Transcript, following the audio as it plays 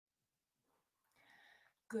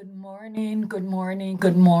Good morning, good morning,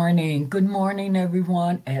 good morning, good morning,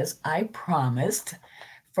 everyone. As I promised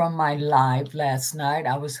from my live last night,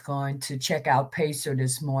 I was going to check out Pacer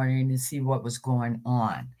this morning and see what was going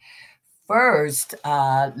on. First,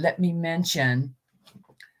 let me mention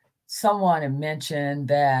someone had mentioned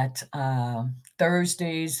that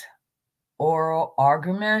Thursday's oral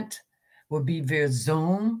argument will be via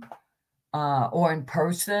Zoom or in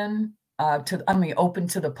person open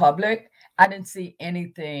to the public. I didn't see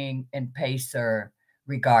anything in Pacer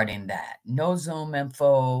regarding that. No Zoom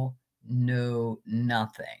info, no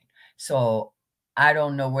nothing. So I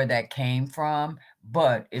don't know where that came from,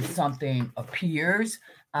 but if something appears,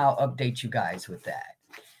 I'll update you guys with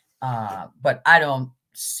that. But I don't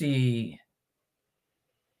see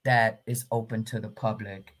that is open to the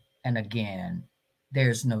public. And again,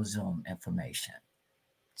 there's no Zoom information.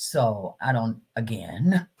 So I don't,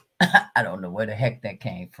 again, I don't know where the heck that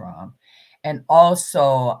came from. And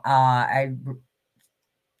also, I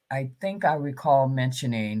think I recall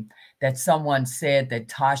mentioning that someone said that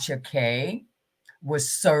Tasha K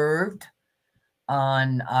was served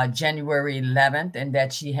on January 11th, and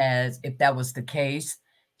that she has, if that was the case,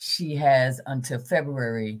 she has until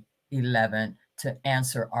February 11th to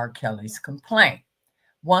answer R. Kelly's complaint.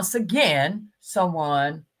 Once again,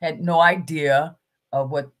 someone had no idea of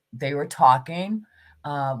what they were talking.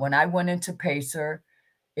 When I went into Pacer,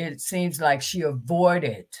 it seems like she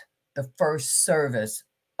avoided the first service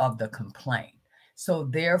of the complaint. So,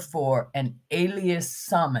 therefore, an alias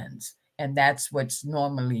summons, and that's what's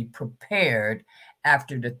normally prepared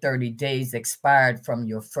after the 30 days expired from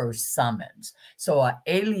your first summons. So, an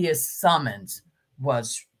alias summons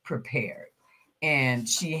was prepared, and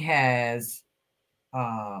she has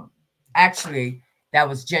actually, that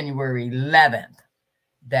was January 11th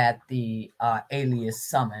that the alias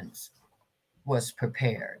summons was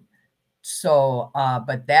prepared. So,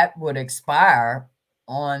 but that would expire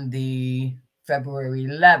on the February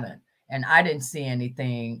 11th. And I didn't see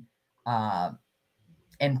anything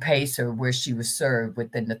in Pacer where she was served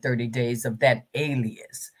within the 30 days of that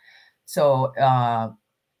alias. So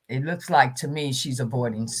it looks like to me she's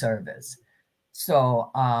avoiding service.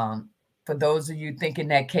 So for those of you thinking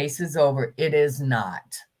that case is over, it is not.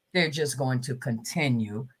 They're just going to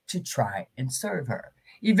continue to try and serve her.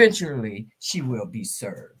 Eventually, she will be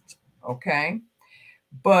served. Okay.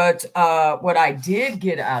 But what I did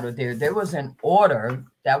get out of there was an order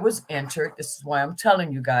that was entered. This is why I'm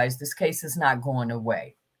telling you guys this case is not going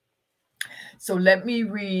away. So let me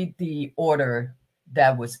read the order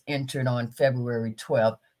that was entered on February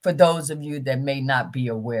 12th for those of you that may not be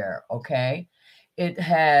aware. Okay. It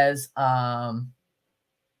has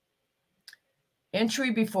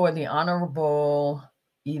entry before the Honorable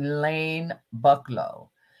Elaine Bucklow.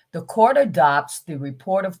 The court adopts the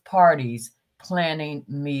report of parties planning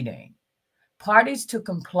meeting. Parties to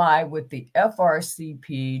comply with the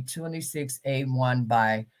FRCP 26A1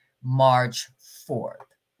 by March 4th.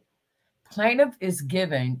 Plaintiff is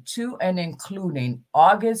given to and including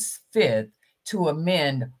August 5th to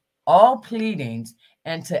amend all pleadings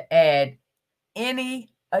and to add any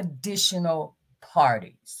additional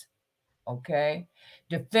parties. Okay.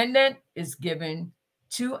 Defendant is given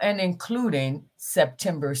to and including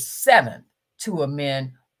September 7th to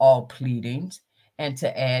amend all pleadings and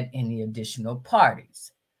to add any additional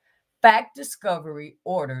parties. Fact discovery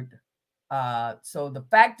ordered. So the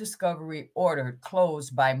fact discovery ordered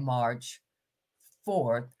closed by March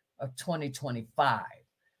 4th of 2025.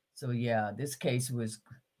 So yeah, this case was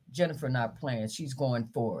Jennifer not playing. She's going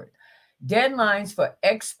forward. Deadlines for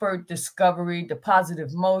expert discovery,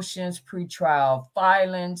 depositive motions, pretrial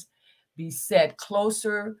filings be set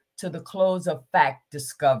closer to the close of fact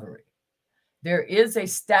discovery. There is a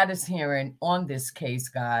status hearing on this case,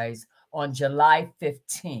 guys, on July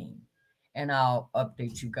 15th, and I'll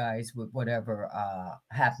update you guys with whatever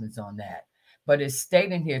happens on that. But it's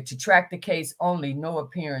stating here to track the case only, no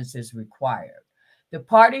appearance is required. The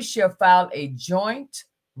parties shall file a joint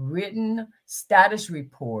written status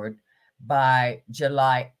report by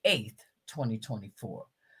July 8th, 2024.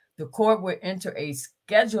 The court will enter a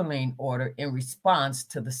scheduling order in response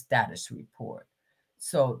to the status report.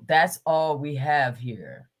 So that's all we have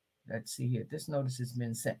here. Let's see here. This notice has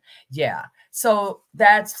been sent. Yeah. So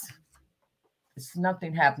it's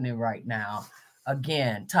nothing happening right now.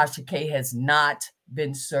 Again, Tasha K has not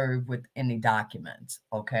been served with any documents.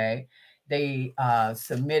 Okay. They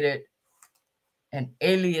submitted an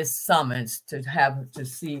alias summons to have to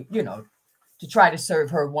see, to try to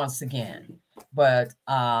serve her once again. But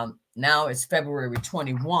now it's February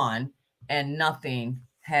 21 and nothing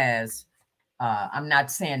has, I'm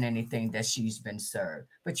not saying anything that she's been served.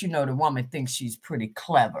 But you know, the woman thinks she's pretty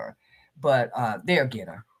clever, but they'll get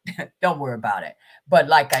her. Don't worry about it. But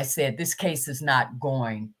like I said, this case is not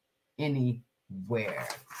going anywhere.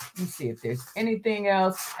 Let me see if there's anything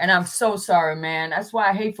else. And I'm so sorry, man. That's why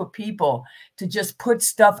I hate for people to just put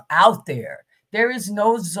stuff out there. There is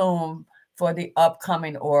no Zoom for the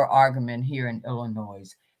upcoming oral argument here in Illinois.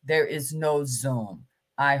 There is no Zoom.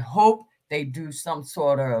 I hope they do some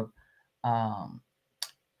sort of,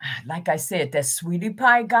 like I said, that Sweetie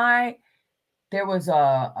Pie guy, there was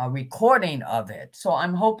a recording of it. So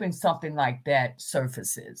I'm hoping something like that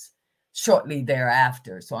surfaces shortly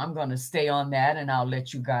thereafter. So I'm going to stay on that and I'll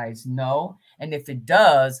let you guys know. And if it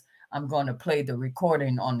does, I'm going to play the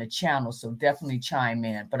recording on the channel. So definitely chime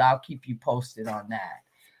in, but I'll keep you posted on that.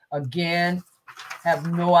 Again, have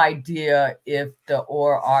no idea if the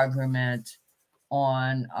oral argument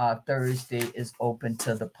on Thursday is open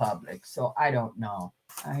to the public. So I don't know.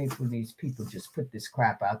 I hate when these people just put this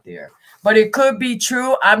crap out there. But it could be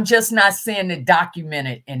true. I'm just not seeing it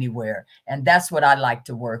documented anywhere. And that's what I like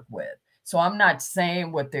to work with. So I'm not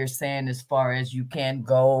saying what they're saying as far as you can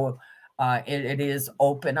go. It is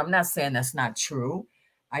open. I'm not saying that's not true.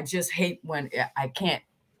 I just hate when I can't,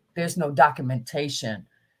 there's no documentation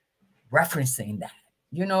referencing that.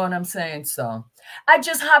 You know what I'm saying? So I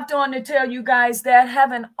just hopped on to tell you guys that.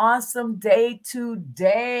 Have an awesome day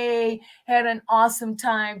today. Had an awesome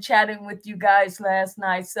time chatting with you guys last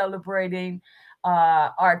night, celebrating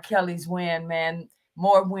R. Kelly's win, man.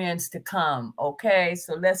 More wins to come. Okay,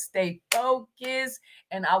 so let's stay focused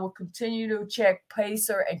and I will continue to check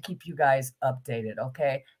Pacer and keep you guys updated.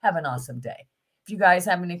 Okay, have an awesome day. If you guys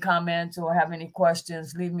have any comments or have any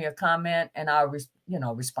questions, leave me a comment and I'll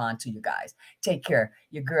respond to you guys. Take care.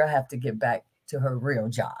 Your girl have to get back to her real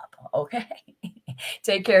job. Okay.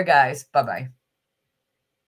 Take care, guys. Bye-bye.